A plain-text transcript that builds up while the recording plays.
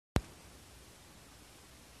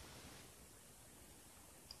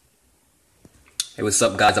Hey, what's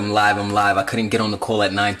up, guys? I'm live. I couldn't get on the call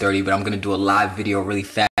at 9:30, but I'm going to do a live video really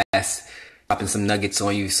fast, dropping some nuggets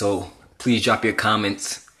on you. So please drop your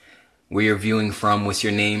comments, where you're viewing from, what's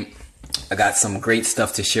your name. I got some great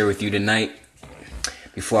stuff to share with you tonight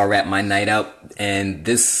before I wrap my night up. And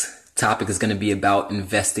this topic is going to be about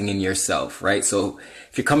investing in yourself, right? So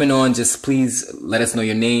if you're coming on, just please let us know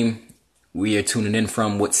your name, where you're tuning in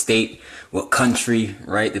from, what state, what country,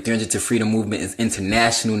 right? The 300 to Freedom movement is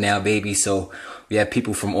international now, baby. So we have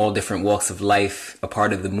people from all different walks of life, a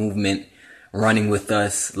part of the movement, running with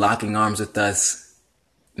us, locking arms with us,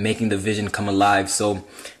 making the vision come alive. So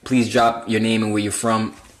please drop your name and where you're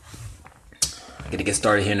from. I'm going to get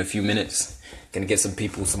started here in a few minutes. Going to get some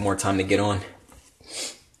people some more time to get on.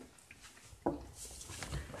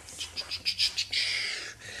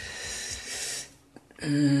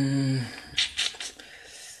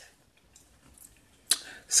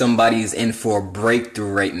 Somebody's in for a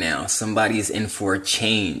breakthrough right now. Somebody's in for a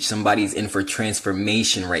change. Somebody's in for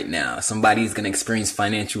transformation right now. Somebody's going to experience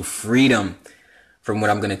financial freedom from what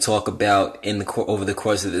I'm going to talk about over the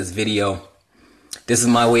course of this video. This is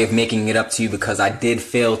my way of making it up to you because I did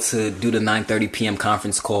fail to do the 9:30 p.m.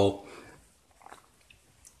 conference call.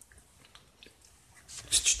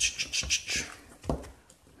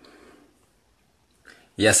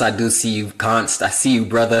 Yes, I do see you, Const. I see you,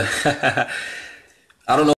 brother.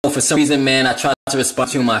 I don't know, for some reason, man, I tried to respond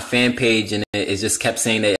to you on my fan page and it just kept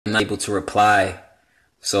saying that I'm not able to reply.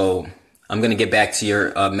 So I'm going to get back to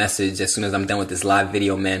your message as soon as I'm done with this live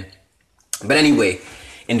video, man. But anyway,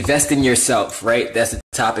 invest in yourself, right? That's the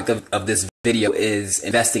topic of this video, is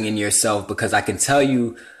investing in yourself, because I can tell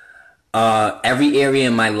you every area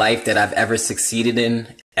in my life that I've ever succeeded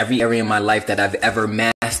in, every area in my life that I've ever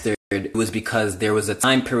mastered, it was because there was a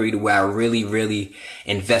time period where I really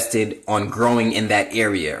invested on growing in that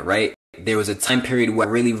area, right? There was a time period where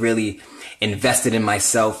I really invested in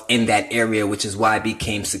myself in that area, which is why I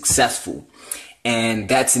became successful. And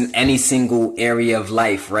that's in any single area of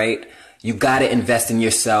life, right? You got to invest in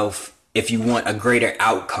yourself if you want a greater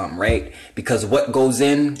outcome, right? Because what goes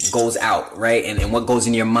in goes out, right? And what goes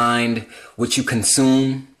in your mind, what you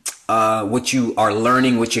consume, what you are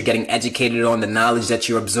learning, what you're getting educated on, the knowledge that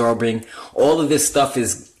you're absorbing, all of this stuff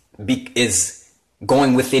is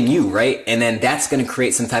going within you, right? And then that's going to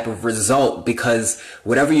create some type of result, because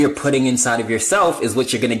whatever you're putting inside of yourself is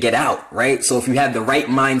what you're going to get out, right? So if you have the right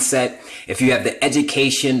mindset, if you have the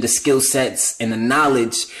education, the skill sets, and the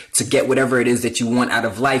knowledge to get whatever it is that you want out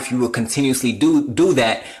of life, you will continuously do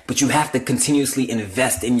that. But you have to continuously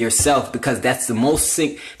invest in yourself, because that's the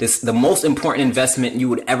most important investment you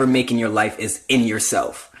would ever make in your life is in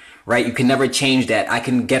yourself. Right? You can never change that. I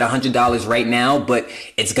can get $100 right now, but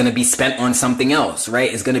it's going to be spent on something else,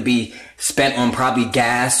 right? It's going to be spent on probably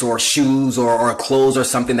gas or shoes or clothes or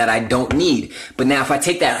something that I don't need. But now if I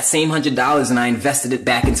take that same $100 and I invested it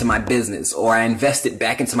back into my business, or I invest it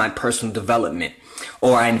back into my personal development,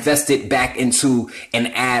 or I invest it back into an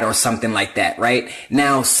ad or something like that, right?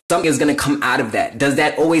 Now something is going to come out of that. Does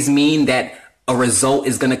that always mean that a result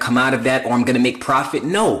is going to come out of that, or I'm going to make profit?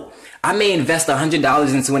 No. I may invest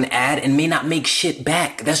 $100 into an ad and may not make shit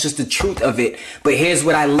back. That's just the truth of it. But here's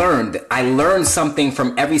what I learned. I learned something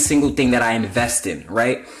from every single thing that I invest in,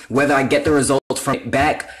 right? Whether I get the results from it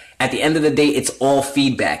back, at the end of the day, it's all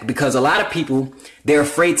feedback. Because a lot of people, they're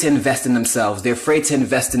afraid to invest in themselves. They're afraid to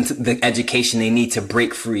invest in the education they need to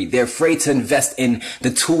break free. They're afraid to invest in the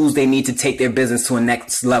tools they need to take their business to a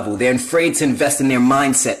next level. They're afraid to invest in their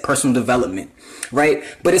mindset, personal development. Right?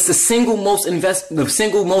 But it's the single most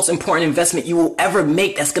important investment you will ever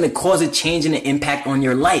make that's going to cause a change and an impact on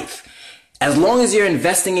your life. As long as you're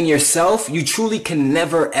investing in yourself, you truly can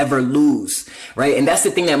never, ever lose. Right? And that's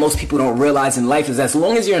the thing that most people don't realize in life, is as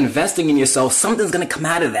long as you're investing in yourself, something's going to come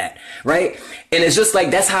out of that. Right? And it's just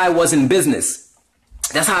like, that's how I was in business.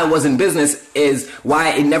 That's how I was in business, is why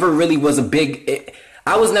it never really was a big...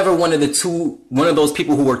 I was never one of those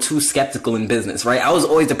people who were too skeptical in business, right? I was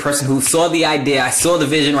always the person who saw the idea, I saw the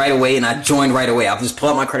vision right away, and I joined right away. I'll just pull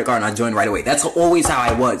out my credit card and I joined right away. That's always how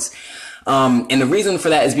I was. And the reason for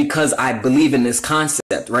that is because I believe in this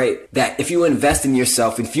concept, right? That if you invest in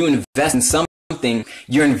yourself, if you invest in something,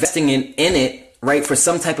 you're investing in it, right, for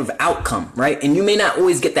some type of outcome, right? And you may not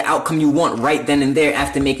always get the outcome you want right then and there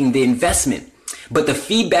after making the investment. But the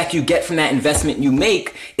feedback you get from that investment you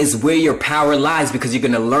make is where your power lies, because you're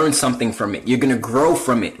going to learn something from it. You're going to grow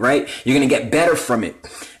from it, right? You're going to get better from it.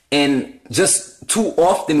 And just too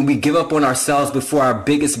often we give up on ourselves before our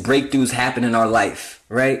biggest breakthroughs happen in our life,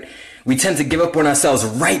 right? We tend to give up on ourselves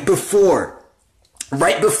right before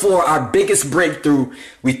our biggest breakthrough.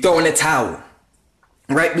 We throw in the towel,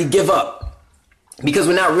 right? We give up. Because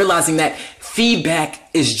we're not realizing that feedback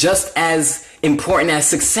is just as important as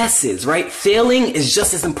success is, right? Failing is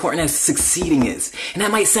just as important as succeeding is. And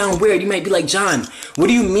that might sound weird. You might be like, John, what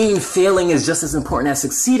do you mean failing is just as important as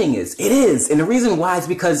succeeding is? It is. And the reason why is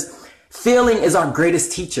because failing is our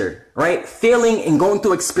greatest teacher, right? Failing and going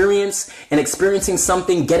through experience and experiencing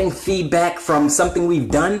something, getting feedback from something we've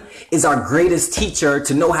done is our greatest teacher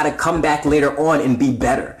to know how to come back later on and be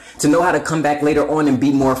better, to know how to come back later on and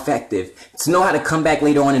be more effective, to know how to come back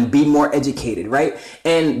later on and be more educated, right?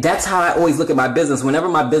 And that's how I always look at my business. Whenever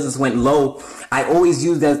my business went low, I always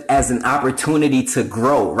used that as an opportunity to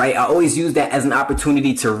grow, right? I always used that as an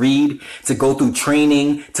opportunity to read, to go through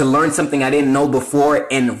training, to learn something I didn't know before.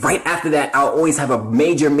 And right after that, I'll always have a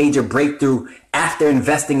major breakthrough after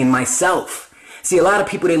investing in myself. See, a lot of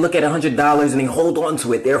people, they look at $100 and they hold on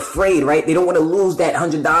to it. They're afraid, right? They don't want to lose that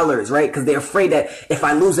 $100, right? Because they're afraid that if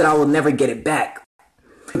I lose it, I will never get it back.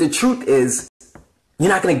 But the truth is, you're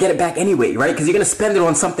not going to get it back anyway, right? Because you're going to spend it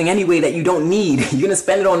on something anyway that you don't need. You're going to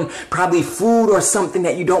spend it on probably food or something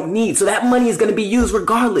that you don't need. So that money is going to be used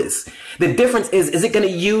regardless. The difference is it going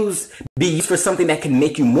to be used for something that can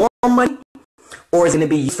make you more money? Or is it going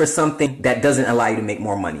to be used for something that doesn't allow you to make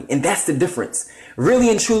more money? And that's the difference. Really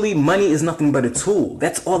and truly, money is nothing but a tool.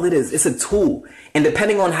 That's all it is. It's a tool. And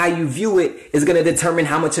depending on how you view it is going to determine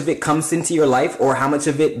how much of it comes into your life or how much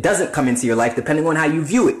of it doesn't come into your life, depending on how you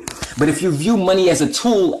view it. But if you view money as a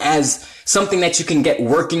tool, as something that you can get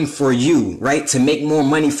working for you, right? To make more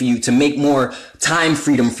money for you, to make more time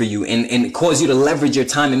freedom for you and cause you to leverage your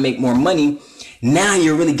time and make more money. Now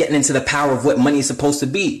you're really getting into the power of what money is supposed to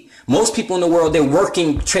be. Most people in the world, they're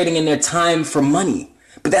working, trading in their time for money.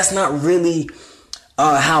 But that's not really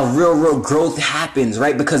how real growth happens,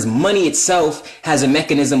 right? Because money itself has a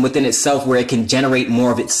mechanism within itself where it can generate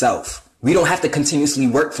more of itself. We don't have to continuously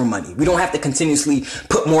work for money. We don't have to continuously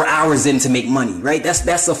put more hours in to make money, right?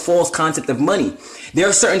 That's a false concept of money. There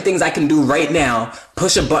are certain things I can do right now,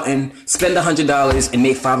 push a button, spend $100 and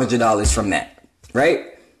make $500 from that, right?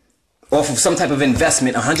 Off of some type of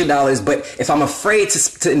investment, $100. But if I'm afraid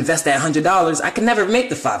to invest that $100, I can never make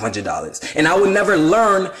the $500. And I would never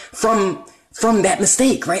learn from that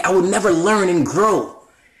mistake, right? I would never learn and grow.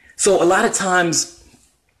 So a lot of times,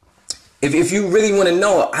 if you really want to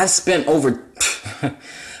know, I spent over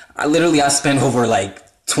like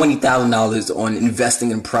 $20,000 on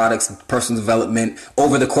investing in products, personal development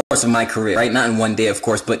over the course of my career, right? Not in one day, of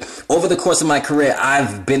course, but over the course of my career,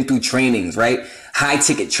 I've been through trainings, right? High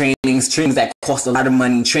ticket trainings that cost a lot of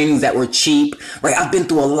money, trainings that were cheap, right? I've been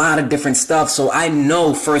through a lot of different stuff. So I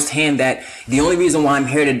know firsthand that the only reason why I'm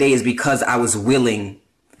here today is because I was willing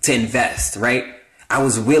to invest, right? I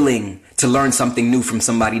was willing to learn something new from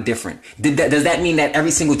somebody different. Does that mean that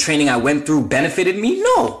every single training I went through benefited me?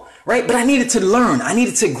 No, right? But I needed to learn. I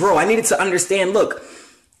needed to grow. I needed to understand, look,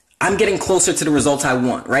 I'm getting closer to the results I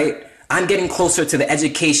want, right? I'm getting closer to the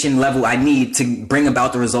education level I need to bring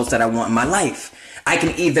about the results that I want in my life. I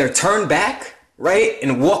can either turn back, right,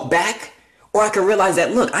 and walk back, or I can realize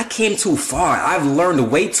that, look, I came too far. I've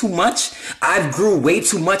learned way too much. I've grew way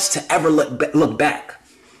too much to ever look back.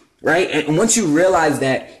 Right? And once you realize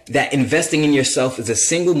that investing in yourself is the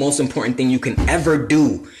single most important thing you can ever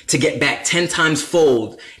do to get back 10 times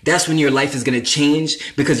fold, that's when your life is going to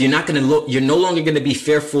change, because you're no longer going to be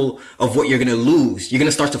fearful of what you're going to lose. You're going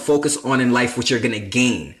to start to focus on in life what you're going to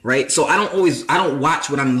gain, right? So I don't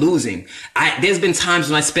watch what I'm losing. There's been times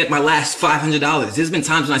when I spent my last $500. There's been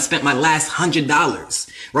times when I spent my last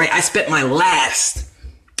 $100, right? I spent my last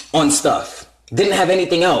on stuff. Didn't have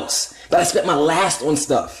anything else, but I spent my last on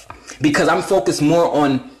stuff. Because I'm focused more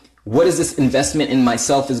on what is this investment in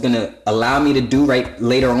myself is going to allow me to do right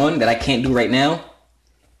later on that I can't do right now.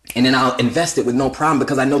 And then I'll invest it with no problem,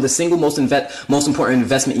 because I know the single most important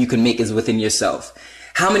investment you can make is within yourself.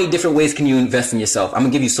 How many different ways can you invest in yourself? I'm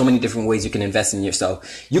going to give you so many different ways you can invest in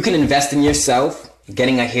yourself. You can invest in yourself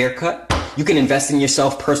getting a haircut. You can invest in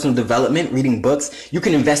yourself, personal development, reading books. You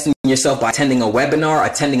can invest in yourself by attending a webinar,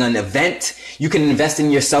 attending an event. You can invest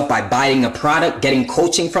in yourself by buying a product, getting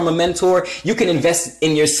coaching from a mentor. You can invest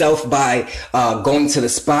in yourself by going to the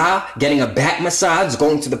spa, getting a back massage,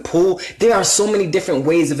 going to the pool. There are so many different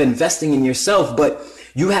ways of investing in yourself, but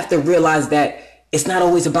you have to realize that it's not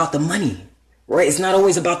always about the money. Right? It's not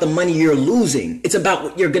always about the money you're losing. It's about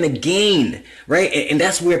what you're going to gain, right? And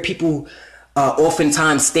that's where people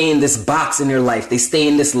oftentimes stay in this box in their life. They stay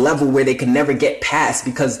in this level where they can never get past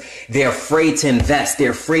because they're afraid to invest.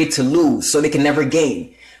 They're afraid to lose, so they can never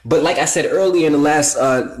gain. But like I said earlier in the last,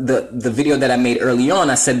 the video that I made early on,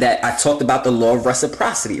 I said that I talked about the law of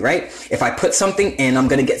reciprocity, right? If I put something in, I'm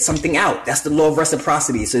going to get something out. That's the law of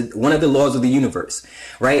reciprocity. It's one of the laws of the universe,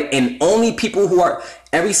 right? And only people who are,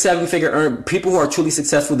 Every seven-figure earner, people who are truly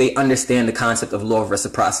successful, they understand the concept of law of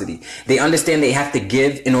reciprocity. They understand they have to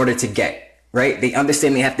give in order to get, right? They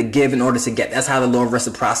understand they have to give in order to get. That's how the law of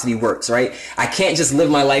reciprocity works, right? I can't just live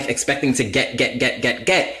my life expecting to get.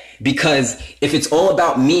 Because if it's all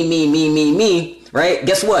about me, right?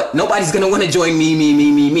 Guess what? Nobody's going to want to join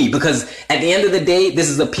me. Because at the end of the day, this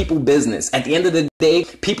is a people business. At the end of the day,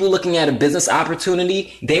 people looking at a business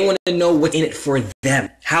opportunity, they want to know what's in it for them.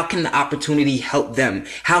 How can the opportunity help them?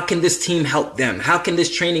 How can this team help them? How can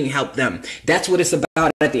this training help them? That's what it's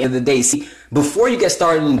about at the end of the day. See, before you get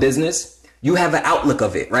started in business, you have an outlook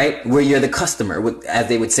of it, right? Where you're the customer, as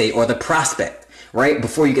they would say, or the prospect, right?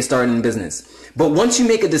 Before you get started in business. But once you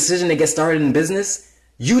make a decision to get started in business,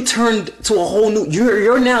 you turned to a whole new,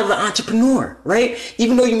 you're now the entrepreneur, right?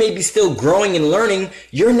 Even though you may be still growing and learning,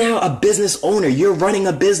 you're now a business owner. You're running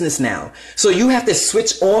a business now. So you have to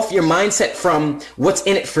switch off your mindset from what's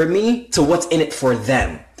in it for me to what's in it for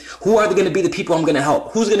them. Who are going to be the people I'm going to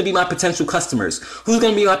help? Who's going to be my potential customers? Who's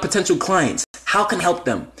going to be my potential clients? How can I help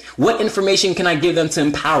them? What information can I give them to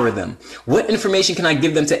empower them? What information can I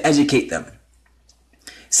give them to educate them?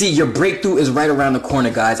 See, your breakthrough is right around the corner,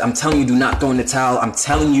 guys. I'm telling you, do not throw in the towel. I'm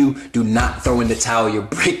telling you, do not throw in the towel. Your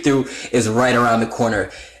breakthrough is right around the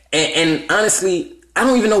corner. And honestly, I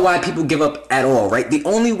don't even know why people give up at all, right? The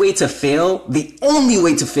only way to fail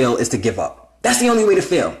is to give up. That's the only way to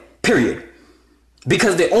fail, period.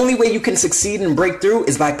 Because the only way you can succeed and break through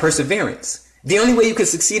is by perseverance. The only way you can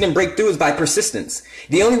succeed and break through is by persistence.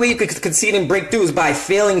 The only way you can succeed and break through is by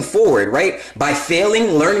failing forward, right? By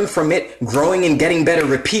failing, learning from it, growing and getting better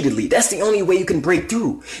repeatedly. That's the only way you can break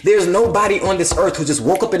through. There's nobody on this earth who just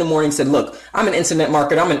woke up in the morning and said, look, I'm an internet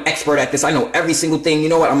marketer. I'm an expert at this. I know every single thing. You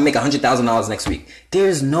know what? I'm going to make $100,000 next week.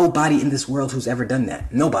 There's nobody in this world who's ever done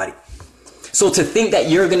that. Nobody. So to think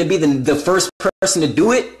that you're going to be the first person to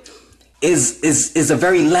do it, is a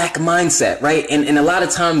very lack mindset, right? And a lot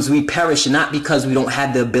of times we perish not because we don't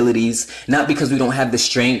have the abilities, not because we don't have the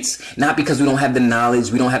strengths, not because we don't have the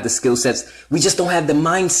knowledge, we don't have the skill sets. We just don't have the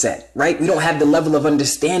mindset, right? We don't have the level of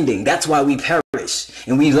understanding. That's why we perish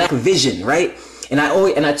and we lack vision, right? And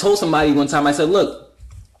I told somebody one time, I said, look,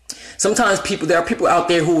 sometimes there are people out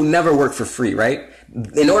there who will never work for free, right?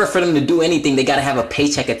 In order for them to do anything, they got to have a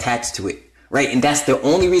paycheck attached to it. Right? And that's the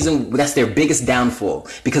only reason, that's their biggest downfall.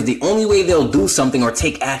 Because the only way they'll do something or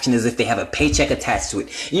take action is if they have a paycheck attached to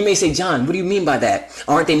it. You may say, John, what do you mean by that?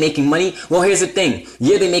 Aren't they making money? Well, here's the thing.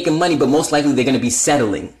 Yeah, they're making money, but most likely they're going to be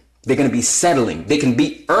settling. They're going to be settling. They can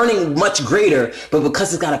be earning much greater, but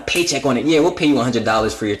because it's got a paycheck on it, yeah, we'll pay you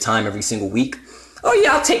 $100 for your time every single week. Oh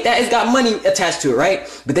yeah, I'll take that. It's got money attached to it,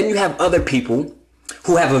 right? But then you have other people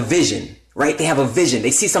who have a vision. Right? They have a vision. They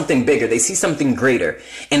see something bigger. They see something greater,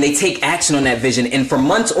 and they take action on that vision. And for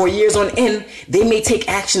months or years on end, they may take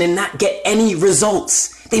action and not get any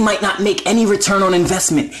results. They might not make any return on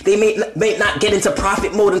investment. They may not get into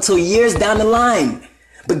profit mode until years down the line.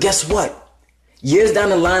 But guess what? Years down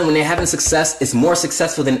the line, when they're having success, it's more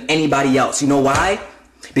successful than anybody else. You know why?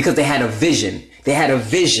 Because they had a vision. They had a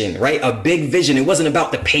vision, right? A big vision. It wasn't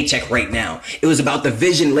about the paycheck right now. It was about the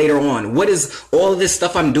vision later on. What is all of this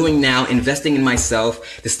stuff I'm doing now, investing in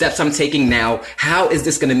myself, the steps I'm taking now? How is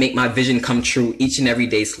this going to make my vision come true each and every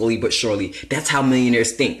day, slowly but surely? That's how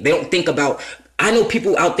millionaires think. They don't think about, I know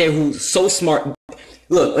people out there who so smart.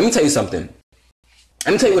 Look, let me tell you something.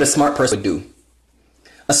 Let me tell you what a smart person would do.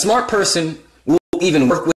 A smart person will even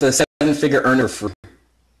work with a seven-figure earner for free.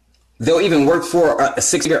 They'll even work for a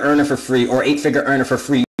six-figure earner for free or eight-figure earner for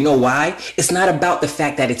free. You know why? It's not about the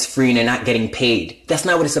fact that it's free and they're not getting paid. That's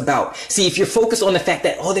not what it's about. See, if you're focused on the fact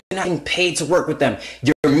that, oh, they're not getting paid to work with them,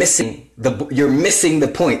 you're missing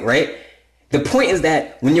the point, right? The point is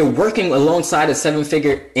that when you're working alongside a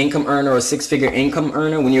seven-figure income earner or a six-figure income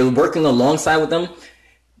earner, when you're working alongside with them,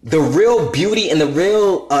 the real beauty and the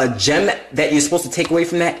real gem that you're supposed to take away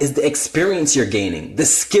from that is the experience you're gaining, the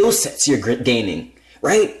skill sets you're gaining,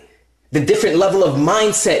 right? The different level of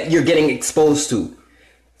mindset you're getting exposed to.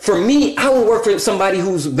 For me, I will work for somebody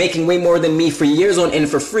who's making way more than me for years on end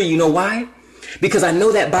for free. You know why? Because I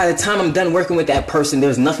know that by the time I'm done working with that person,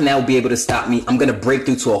 there's nothing that will be able to stop me. I'm going to break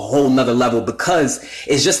through to a whole nother level, because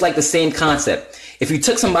it's just like the same concept. If you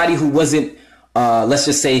took somebody who wasn't, let's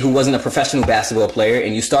just say, who wasn't a professional basketball player,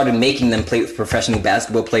 and you started making them play with professional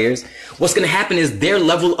basketball players, what's going to happen is their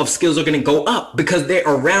level of skills are going to go up because they're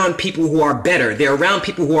around people who are better. They're around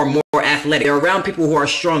people who are more athletic. They're around people who are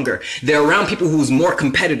stronger. They're around people who's more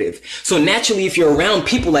competitive. So naturally, if you're around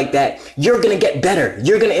people like that, you're going to get better.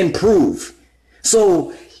 You're going to improve.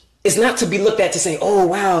 So it's not to be looked at to say, oh,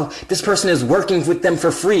 wow, this person is working with them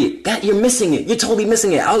for free. That you're missing it. You're totally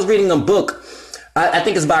missing it. I was reading a book I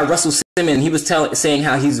think it's by Russell Simmons. He was saying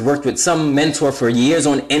how he's worked with some mentor for years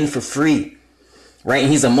on end for free, right?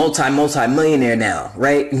 And he's a multi-millionaire now,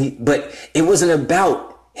 right? But it wasn't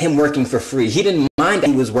about him working for free. He didn't mind that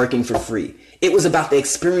he was working for free. It was about the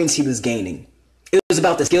experience he was gaining. It was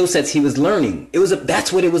about the skill sets he was learning.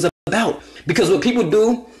 That's what it was about. Because what people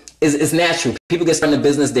do is natural. People get started in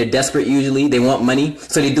business. They're desperate usually. They want money.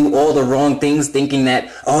 So they do all the wrong things thinking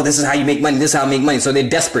that, oh, this is how you make money. This is how I make money. So they're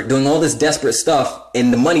desperate, doing all this desperate stuff,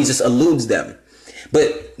 and the money just eludes them.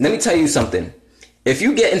 But let me tell you something. If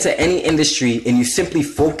you get into any industry and you simply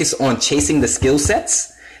focus on chasing the skill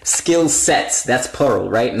sets, that's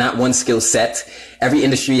plural, right? Not one skill set. Every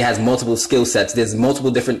industry has multiple skill sets. There's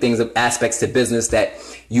multiple different things of aspects to business that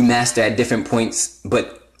you master at different points,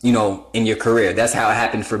 but you know, in your career. That's how it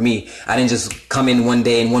happened for me. I didn't just come in one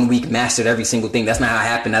day and 1 week mastered every single thing. That's not how it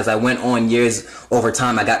happened. As I went on years over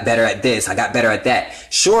time, I got better at this. I got better at that.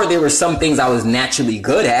 Sure, there were some things I was naturally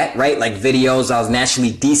good at, right? Like videos, I was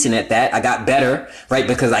naturally decent at that. I got better, right?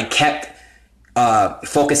 Because I kept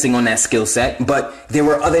focusing on that skill set. But there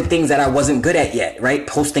were other things that I wasn't good at yet, right?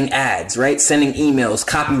 Posting ads, right? Sending emails,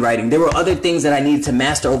 copywriting. There were other things that I needed to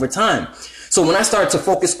master over time. So when I started to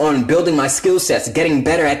focus on building my skill sets, getting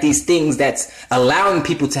better at these things, that's allowing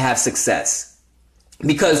people to have success.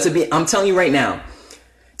 Because I'm telling you right now,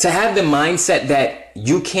 to have the mindset that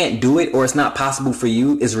you can't do it or it's not possible for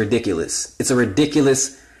you is ridiculous. It's a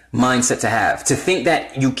ridiculous mindset to have. To think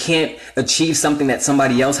that you can't achieve something that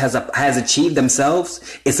somebody else has achieved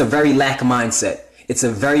themselves, it's a very lack mindset. It's a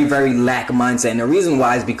very, very lack mindset. And the reason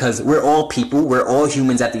why is because we're all people. We're all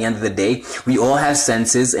humans at the end of the day. We all have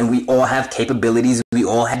senses and we all have capabilities. We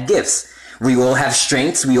all have gifts. We all have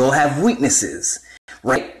strengths. We all have weaknesses,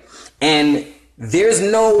 right? And there's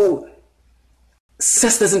no,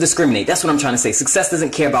 success doesn't discriminate. That's what I'm trying to say. Success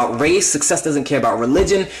doesn't care about race. Success doesn't care about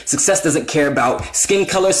religion. Success doesn't care about skin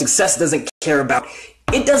color. Success doesn't care about,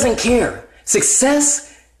 it doesn't care. Success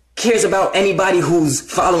cares about anybody who's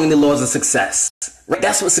following the laws of success, right?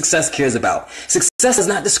 That's what success cares about. Success does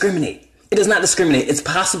not discriminate. It does not discriminate. It's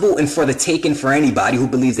possible and for the taking for anybody who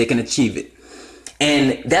believes they can achieve it.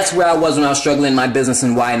 And that's where I was when I was struggling in my business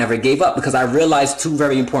and why I never gave up, because I realized two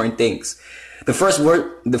very important things. The first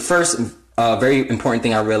very important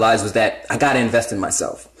thing I realized was that I got to invest in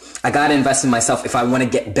myself. I got to invest in myself if I want to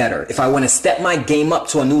get better. If I want to step my game up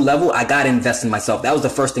to a new level, I got to invest in myself. That was the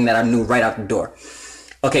first thing that I knew right out the door.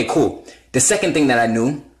 Okay, cool. The second thing that I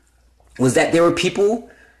knew was that there were people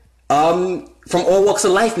from all walks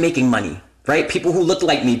of life making money, right? People who looked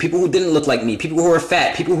like me, people who didn't look like me, people who were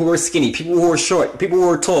fat, people who were skinny, people who were short, people who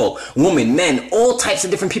were tall, women, men, all types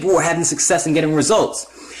of different people who were having success and getting results.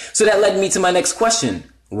 So that led me to my next question.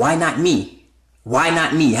 Why not me? Why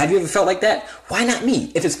not me? Have you ever felt like that? Why not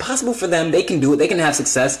me? If it's possible for them, they can do it, they can have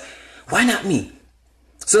success. Why not me?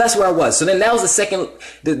 So that's where I was. So then that was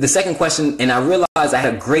the second question. And I realized I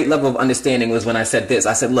had a great level of understanding was when I said this.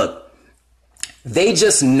 I said, look, they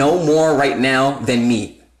just know more right now than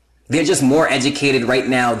me. They're just more educated right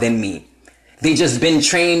now than me. They just been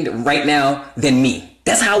trained right now than me.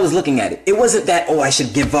 That's how I was looking at it. It wasn't that, oh, I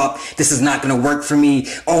should give up. This is not going to work for me.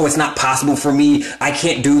 Oh, it's not possible for me. I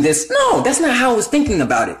can't do this. No, that's not how I was thinking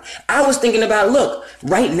about it. I was thinking about, look,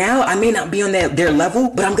 right now, I may not be on their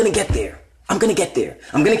level, but I'm going to get there. I'm going to get there.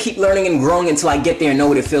 I'm going to keep learning and growing until I get there and know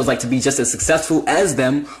what it feels like to be just as successful as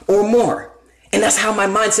them or more. And that's how my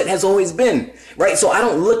mindset has always been, right? So I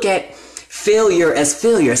don't look at failure as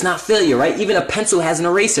failure. It's not failure, right? Even a pencil has an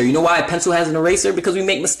eraser. You know why a pencil has an eraser? Because we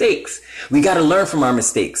make mistakes. We got to learn from our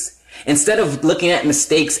mistakes. Instead of looking at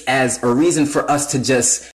mistakes as a reason for us to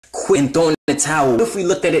just quit and throw in the towel, what if we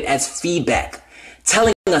looked at it as feedback,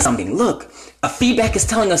 telling us something? Look, a feedback is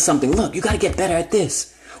telling us something. Look, you got to get better at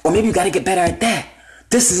this. Or maybe you got to get better at that.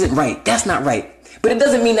 This isn't right. That's not right. But it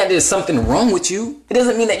doesn't mean that there's something wrong with you. It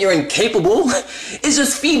doesn't mean that you're incapable. It's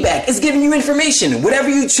just feedback. It's giving you information. Whatever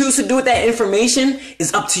you choose to do with that information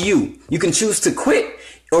is up to you. You can choose to quit,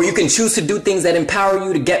 or you can choose to do things that empower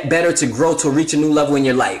you to get better, to grow, to reach a new level in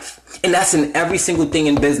your life. And that's in every single thing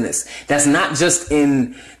in business. That's not just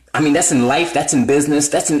that's in life, that's in business,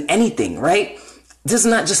 that's in anything, right? This is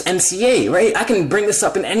not just MCA, right? I can bring this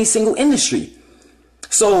up in any single industry.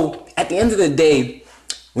 So at the end of the day,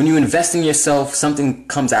 when you invest in yourself, something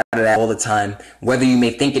comes out of that all the time, whether you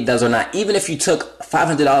may think it does or not. Even if you took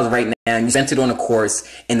 $500 right now and you spent it on a course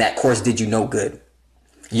and that course did you no good,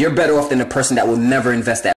 you're better off than the person that will never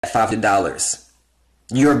invest that $500.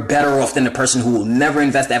 You're better off than the person who will never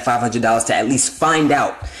invest that $500 to at least find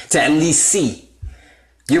out, to at least see.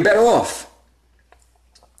 You're better off.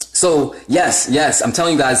 So yes, I'm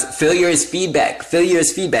telling you guys, failure is feedback. Failure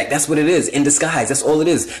is feedback. That's what it is in disguise. That's all it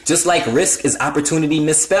is. Just like risk is opportunity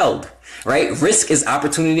misspelled, right? Risk is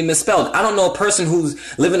opportunity misspelled. I don't know a person who's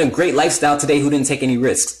living a great lifestyle today who didn't take any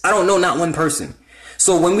risks. I don't know not one person.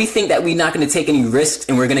 So when we think that we're not going to take any risks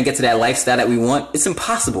and we're going to get to that lifestyle that we want, it's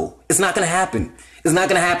impossible. It's not going to happen. It's not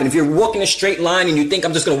going to happen. If you're walking a straight line and you think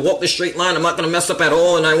I'm just going to walk the straight line, I'm not going to mess up at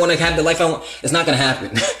all, and I want to have the life I want, it's not going to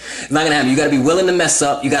happen. It's not going to happen. You got to be willing to mess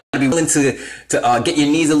up. You got to be willing to get your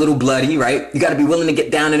knees a little bloody, right? You got to be willing to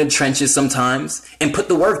get down in the trenches sometimes and put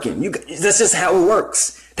the work in. That's just how it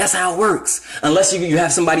works. That's how it works. Unless you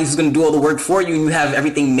have somebody who's going to do all the work for you and you have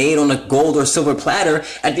everything made on a gold or silver platter,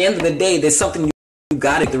 at the end of the day, there's something you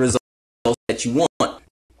got to get the results that you want.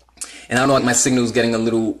 And I don't know, like my signal is getting a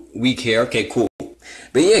little weak here. Okay, cool.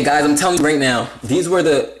 But yeah, guys, I'm telling you right now, these were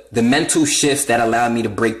the mental shifts that allowed me to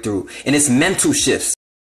break through. And it's mental shifts.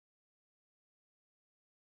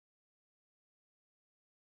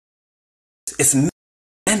 It's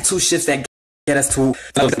mental shifts that get us to...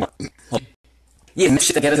 Yeah,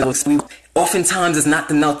 shit that get us to... Oftentimes, it's not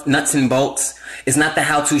the nuts and bolts. It's not the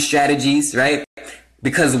how-to strategies, right?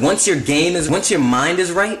 Because once your mind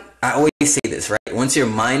is right, I always say this, right? Once your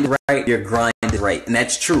mind is right, your grind is right. And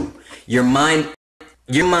that's true. Your mind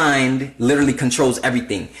literally controls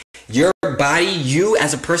everything. Your body, you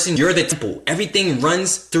as a person, you're the temple. Everything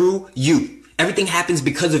runs through you. Everything happens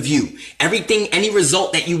because of you. Everything, any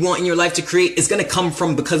result that you want in your life to create is going to come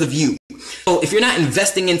from because of you. So if you're not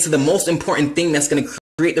investing into the most important thing that's going to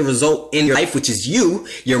create the result in your life, which is you,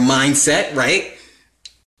 your mindset, right?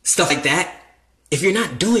 Stuff like that. If you're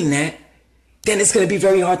not doing that, then it's going to be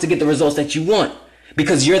very hard to get the results that you want.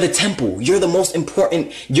 Because you're the temple, you're the most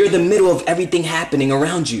important, you're the middle of everything happening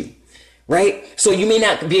around you, right? So you may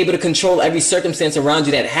not be able to control every circumstance around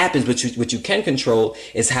you that happens, but what you can control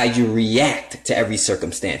is how you react to every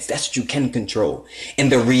circumstance. That's what you can control. And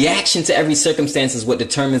the reaction to every circumstance is what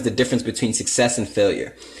determines the difference between success and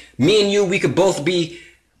failure. Me and you, we could both be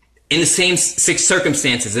in the same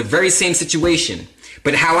circumstances, the very same situation.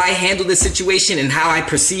 But how I handle the situation and how I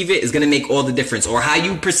perceive it is going to make all the difference. Or how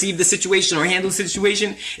you perceive the situation or handle the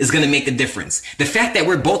situation is going to make the difference. The fact that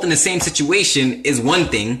we're both in the same situation is one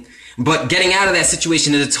thing, but getting out of that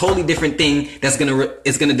situation is a totally different thing. That's going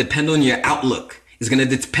to depend on your outlook. It's going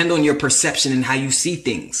to depend on your perception and how you see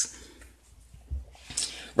things.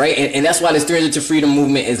 Right? And that's why this 300 to Freedom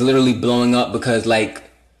movement is literally blowing up, because like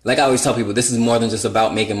I always tell people, this is more than just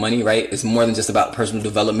about making money, right? It's more than just about personal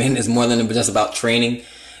development. It's more than just about training.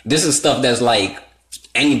 This is stuff that's like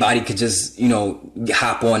anybody could just,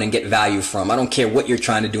 hop on and get value from. I don't care what you're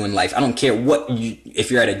trying to do in life. I don't care if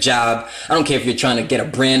you're at a job. I don't care if you're trying to get a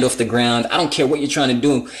brand off the ground. I don't care what you're trying to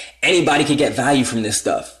do. Anybody can get value from this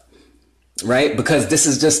stuff, right? Because this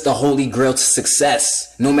is just the holy grail to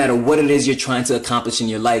success, no matter what it is you're trying to accomplish in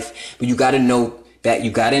your life. But you got to know that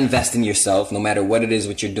you got to invest in yourself no matter what it is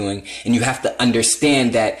what you're doing. And you have to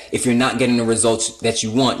understand that if you're not getting the results that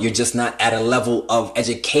you want, you're just not at a level of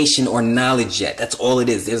education or knowledge yet. That's all it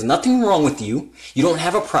is. There's nothing wrong with you. You don't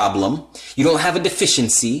have a problem. You don't have a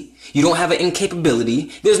deficiency. You don't have an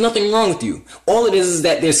incapability. There's nothing wrong with you. All it is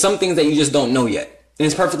that there's some things that you just don't know yet. And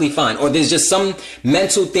it's perfectly fine. Or there's just some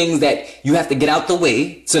mental things that you have to get out the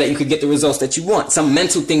way so that you could get the results that you want. Some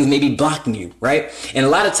mental things may be blocking you, right? And a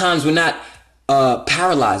lot of times we're not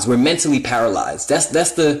paralyzed. We're mentally paralyzed.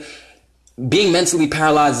 Being mentally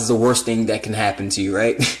paralyzed is the worst thing that can happen to you,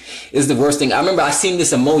 right? It's the worst thing. I remember I seen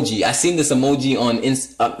this emoji on I seen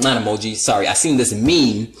this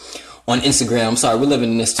meme on Instagram. I'm sorry, we're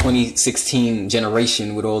living in this 2016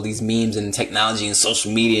 generation with all these memes and technology and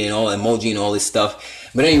social media and all emoji and all this stuff.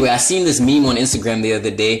 But anyway, I seen this meme on Instagram the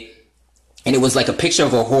other day, and it was like a picture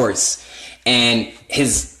of a horse, and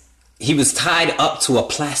he was tied up to a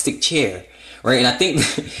plastic chair. Right. And I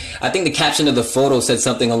think the caption of the photo said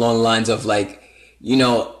something along the lines of like, you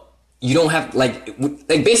don't have like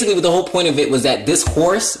basically the whole point of it was that this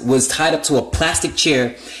horse was tied up to a plastic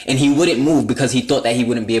chair and he wouldn't move because he thought that he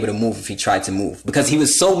wouldn't be able to move if he tried to move, because he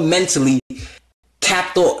was so mentally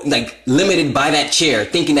capped or like limited by that chair,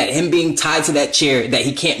 thinking that him being tied to that chair that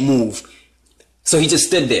he can't move. So he just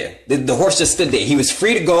stood there. The horse just stood there. He was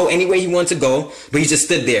free to go any way he wanted to go, but he just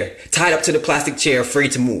stood there, tied up to the plastic chair,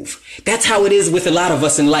 afraid to move. That's how it is with a lot of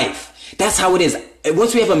us in life. That's how it is.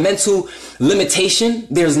 Once we have a mental limitation,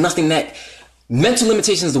 there's nothing that... Mental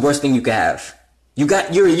limitation is the worst thing you can have.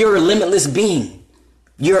 You're a limitless being.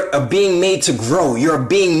 You're a being made to grow. You're a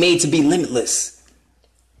being made to be limitless.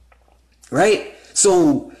 Right?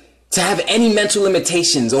 So To have any mental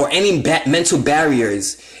limitations or any mental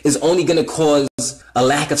barriers is only going to cause a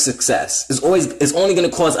lack of success. It's only going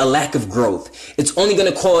to cause a lack of growth. It's only going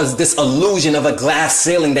to cause this illusion of a glass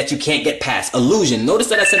ceiling that you can't get past. Illusion. Notice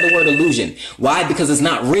that I said the word illusion. Why? Because it's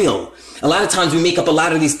not real. A lot of times we make up a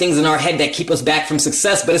lot of these things in our head that keep us back from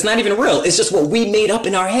success, but it's not even real. It's just what we made up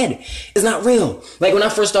in our head. It's not real. Like when I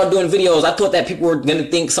first started doing videos, I thought that people were going to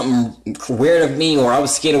think something weird of me, or I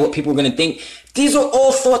was scared of what people were going to think. These are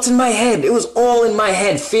all thoughts in my head. It was all in my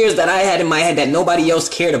head. Fears that I had in my head that nobody else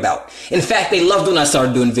cared about. In fact, they loved when I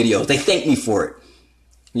started doing videos. They thanked me for it.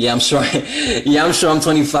 Yeah, I'm sure. Yeah, I'm sure I'm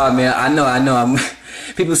 25, man. I know.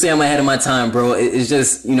 People say I'm ahead of my time, bro. It's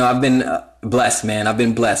just, I've been blessed, man. I've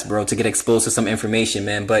been blessed, bro, to get exposed to some information,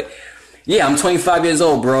 man. But yeah, I'm 25 years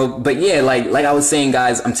old, bro. But yeah, like I was saying,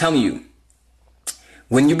 guys, I'm telling you,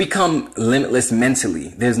 when you become limitless mentally,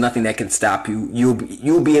 there's nothing that can stop you.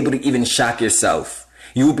 You'll be able to even shock yourself.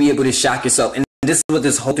 You'll be able to shock yourself. And this is what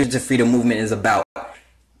this whole Future to Freedom movement is about.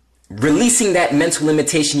 Releasing that mental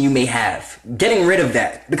limitation you may have. Getting rid of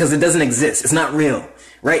that because it doesn't exist. It's not real,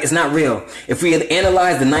 right? It's not real. If we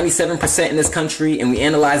analyze the 97% in this country and we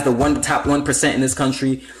analyze the top 1% in this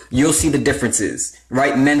country, you'll see the differences,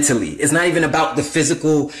 right? Mentally. It's not even about the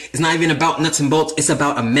physical. It's not even about nuts and bolts. It's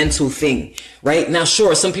about a mental thing, right? Now,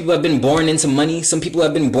 sure, some people have been born into money. Some people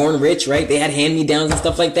have been born rich, right? They had hand-me-downs and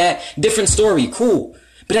stuff like that. Different story. Cool.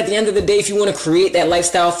 But at the end of the day, if you want to create that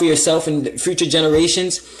lifestyle for yourself and future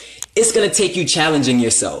generations, it's going to take you challenging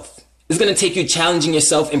yourself. It's going to take you challenging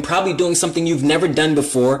yourself and probably doing something you've never done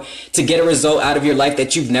before to get a result out of your life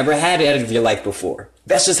that you've never had out of your life before.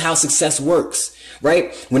 That's just how success works,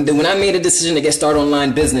 right? When I made a decision to get started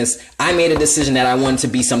online business, I made a decision that I wanted to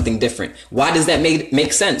be something different. Why does that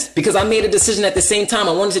make sense? Because I made a decision at the same time.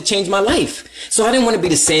 I wanted to change my life. So I didn't want to be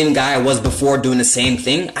the same guy I was before doing the same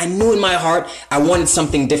thing. I knew in my heart I wanted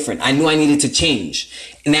something different. I knew I needed to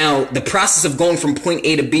change. Now, the process of going from point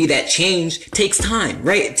A to B, that change takes time,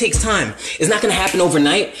 right? It takes time. It's not going to happen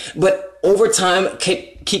overnight, but over time,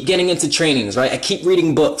 keep getting into trainings, right? I keep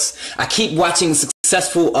reading books. I keep watching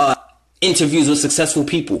successful interviews with successful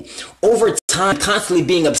people. Over time, constantly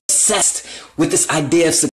being obsessed with this idea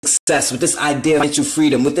of success, with this idea of financial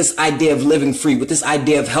freedom, with this idea of living free, with this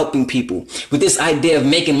idea of helping people, with this idea of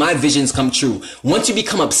making my visions come true. Once you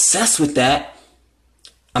become obsessed with that,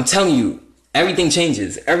 I'm telling you, everything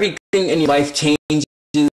changes. Everything in your life changes.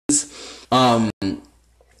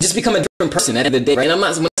 Just become a different person at the end of the day, right? When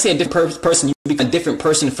I say a different person, you become a different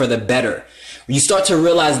person for the better. You start to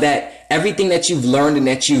realize that everything that you've learned and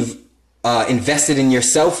that you've invested in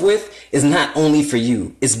yourself with is not only for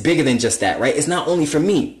you. It's bigger than just that, right? It's not only for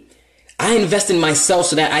me. I invest in myself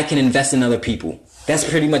so that I can invest in other people. That's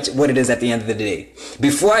pretty much what it is at the end of the day.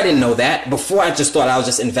 Before I didn't know that. Before I just thought I was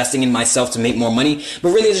just investing in myself to make more money. But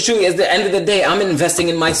really, the truth is, at the end of the day, I'm investing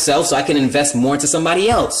in myself so I can invest more into somebody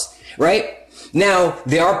else, right? Now,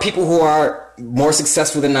 there are people who are more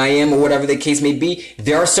successful than I am, or whatever the case may be.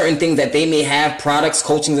 There are certain things that they may have, products,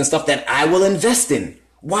 coachings, and stuff that I will invest in.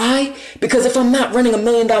 Why? Because if I'm not running $1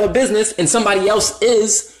 million business and somebody else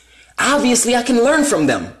is, obviously I can learn from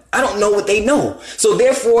them. I don't know what they know. So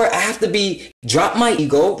therefore, I have to drop my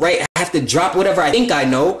ego, right? I have to drop whatever I think I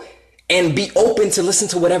know and be open to listen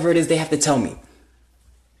to whatever it is they have to tell me.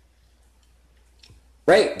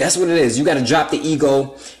 Right? That's what it is. You got to drop the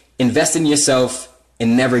ego, invest in yourself,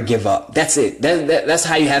 and never give up. That's it. That's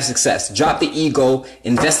how you have success. Drop the ego,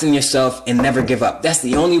 invest in yourself, and never give up. That's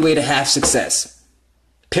the only way to have success.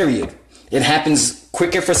 Period. It happens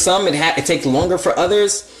quicker for some. It takes longer for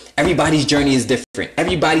others. Everybody's journey is different.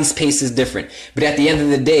 Everybody's pace is different. But at the end of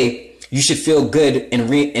the day, you should feel good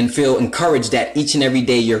and feel encouraged that each and every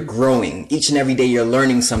day you're growing. Each and every day you're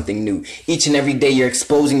learning something new. Each and every day you're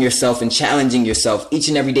exposing yourself and challenging yourself. Each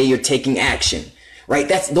and every day you're taking action. Right?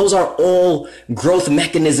 Those are all growth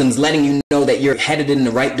mechanisms letting you know that you're headed in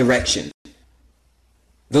the right direction.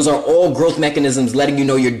 Those are all growth mechanisms letting you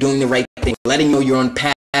know you're doing the right thing, letting you know you're on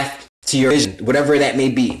path to your vision, whatever that may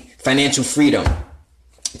be. Financial freedom,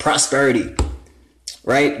 prosperity,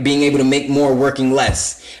 right? Being able to make more, working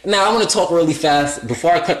less. Now, I want to talk really fast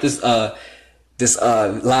before I cut this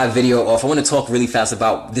live video off. I want to talk really fast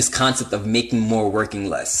about this concept of making more, working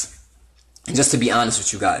less. Just to be honest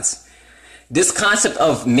with you guys, this concept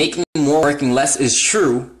of making more, working less is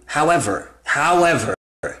true. However,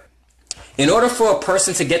 in order for a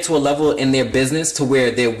person to get to a level in their business to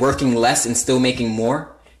where they're working less and still making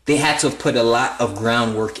more, they had to have put a lot of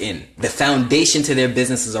groundwork in. The foundation to their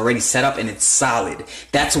business is already set up and it's solid.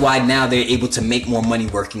 That's why now they're able to make more money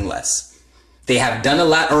working less. They have done a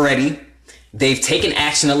lot already. They've taken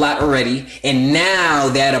action a lot already, and now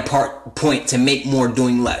they're at a point to make more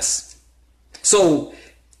doing less. So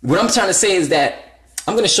what I'm trying to say is that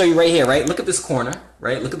I'm going to show you right here, right? Look at this corner,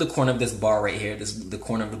 right? Look at the corner of this bar right here. This is the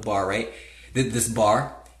corner of the bar, right? This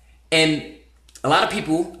bar. And a lot of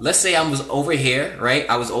people, let's say I was over here, right?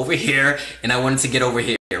 I was over here and I wanted to get over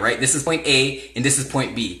here, right? This is point A and this is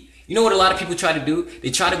point B. You know what a lot of people try to do? They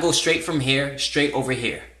try to go straight from here, straight over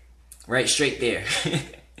here, right? Straight there.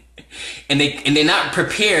 And they're not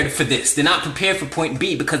prepared for this. They're not prepared for point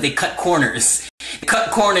B because they cut corners.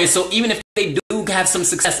 Cut corners, so even if they do have some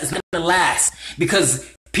success, it's not gonna last,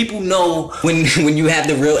 because people know when you have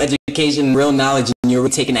the real education, real knowledge, and you're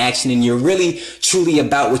taking action, and you're really truly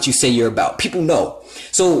about what you say you're about. People know.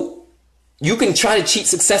 So you can try to cheat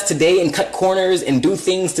success today and cut corners and do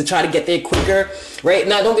things to try to get there quicker, right?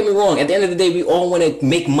 Now, don't get me wrong. At the end of the day, we all want to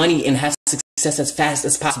make money and have success as fast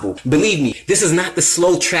as possible. Believe me, this is not the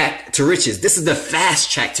slow track to riches. This is the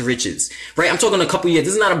fast track to riches, right? I'm talking a couple years.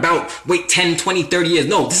 This is not about wait 10, 20, 30 years.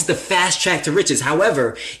 No, this is the fast track to riches.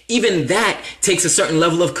 However, even that takes a certain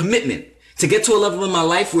level of commitment. To get to a level in my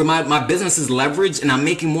life where my business is leveraged and I'm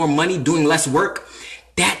making more money doing less work,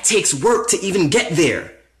 that takes work to even get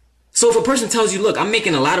there. So if a person tells you, look, I'm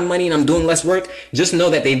making a lot of money and I'm doing less work, just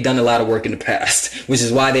know that they've done a lot of work in the past, which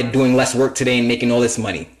is why they're doing less work today and making all this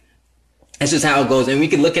money. That's just how it goes. And we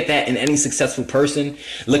can look at that in any successful person.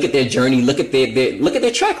 Look at their journey. Look at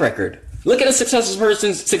their track record. Look at a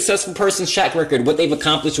successful person's track record, what they've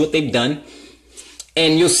accomplished, what they've done.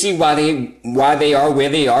 And you'll see why they are where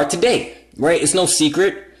they are today, right? It's no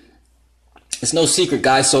secret. It's no secret,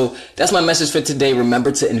 guys. So that's my message for today.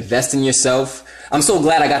 Remember to invest in yourself. I'm so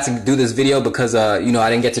glad I got to do this video because, I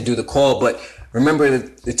didn't get to do the call. But remember,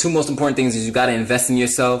 the two most important things is you got to invest in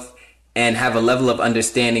yourself and have a level of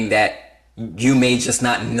understanding that you may just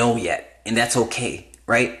not know yet. And that's okay,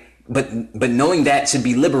 right? But knowing that should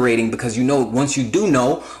be liberating, because you know once you do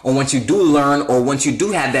know, or once you do learn, or once you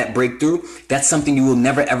do have that breakthrough, that's something you will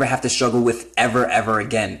never ever have to struggle with ever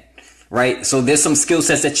again. Right? So there's some skill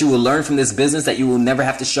sets that you will learn from this business that you will never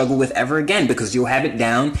have to struggle with ever again, because you'll have it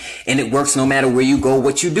down and it works no matter where you go,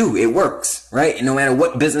 what you do. It works, right? And no matter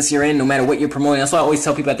what business you're in, no matter what you're promoting. That's why I always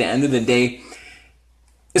tell people at the end of the day,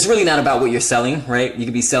 it's really not about what you're selling, right? You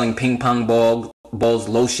could be selling ping pong balls,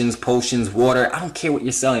 lotions, potions, water. I don't care what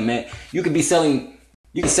you're selling, man. You could be selling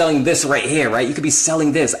this right here, right? You could be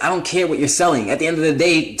selling this. I don't care what you're selling. At the end of the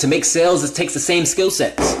day, to make sales, it takes the same skill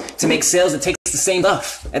sets. To make sales, it takes the same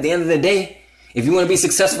stuff. At the end of the day, if you want to be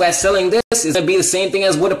successful at selling this, it's going to be the same thing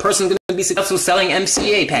as what a person's going to be successful selling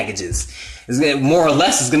MCA packages. It's going to, more or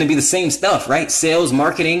less, is going to be the same stuff, right? Sales,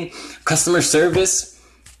 marketing, customer service.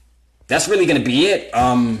 That's really going to be it.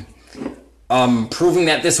 Proving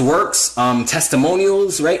that this works,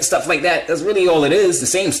 testimonials, right? Stuff like that. That's really all it is. The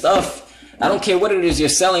same stuff. I don't care what it is you're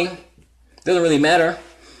selling. Doesn't really matter.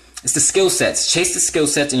 It's the skill sets. Chase the skill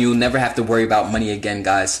sets and you'll never have to worry about money again,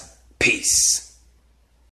 guys. Peace.